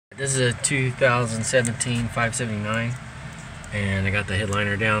This is a 2017 579, and I got the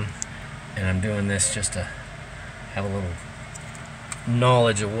headliner down, and I'm doing this just to have a little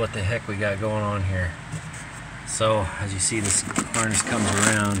knowledge of what the heck we got going on here. So as you see, this harness comes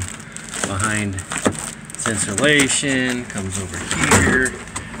around behind its insulation, comes over here,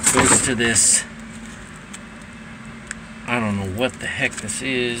 goes to this, I don't know what the heck this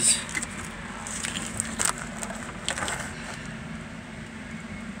is.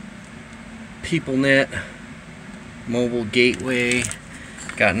 PeopleNet mobile gateway.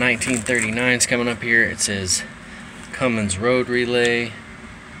 Got 1939s coming up here. It says Cummins Road Relay,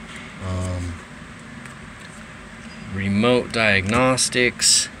 remote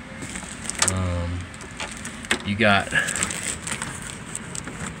diagnostics. You got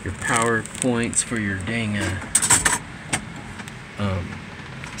your power points for your dang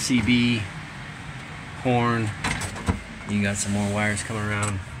CB horn. You got some more wires coming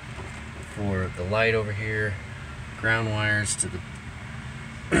around for the light over here, ground wires to the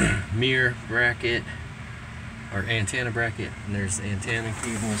mirror bracket or antenna bracket, and there's the antenna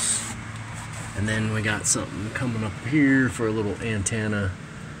cables, and then we got something coming up here for a little antenna.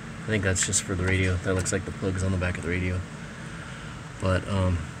 I think that's just for the radio. That looks like the plugs on the back of the radio. But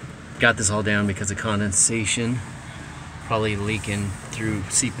got this all down because of condensation probably leaking through,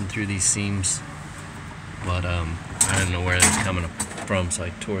 seeping through these seams, but I didn't know where it was coming from, so I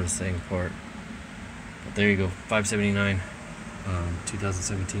tore this thing apart. But there you go, 579,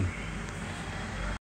 2017.